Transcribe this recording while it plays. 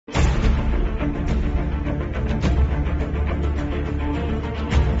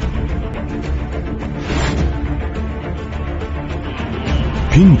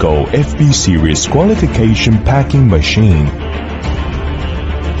Pingle FB series qualification packing machine.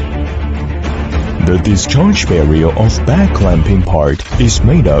 The discharge barrier of back clamping part is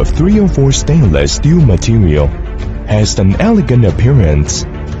made of 304 stainless steel material, has an elegant appearance.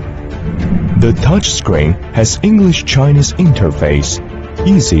 The touchscreen has English-Chinese interface,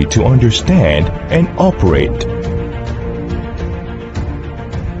 easy to understand and operate.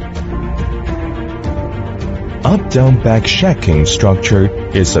 Up-down back shacking structure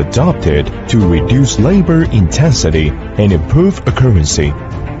is adopted to reduce labor intensity and improve accuracy.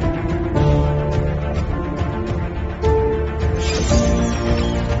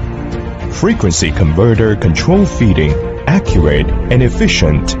 Frequency converter control feeding, accurate and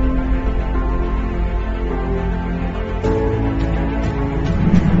efficient.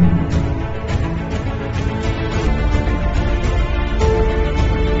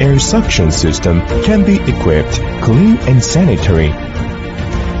 Air suction system can be equipped clean and sanitary.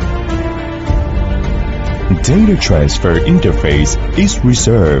 Data transfer interface is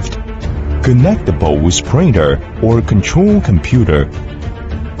reserved, connectable with printer or control computer.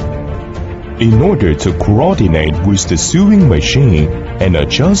 In order to coordinate with the sewing machine and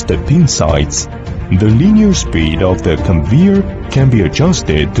adjust the pin sights, the linear speed of the conveyor can be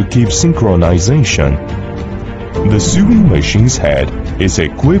adjusted to keep synchronization. The sewing machine's head is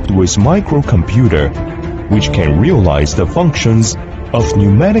equipped with microcomputer, which can realize the functions of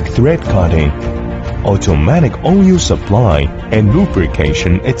pneumatic thread cutting, automatic oil supply and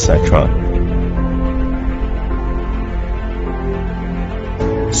lubrication, etc.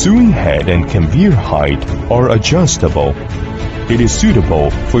 Sewing head and conveyor height are adjustable. It is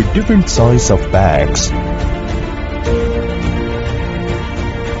suitable for different size of bags.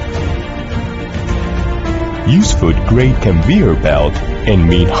 Use food-grade conveyor belt and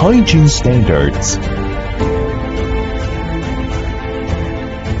meet hygiene standards.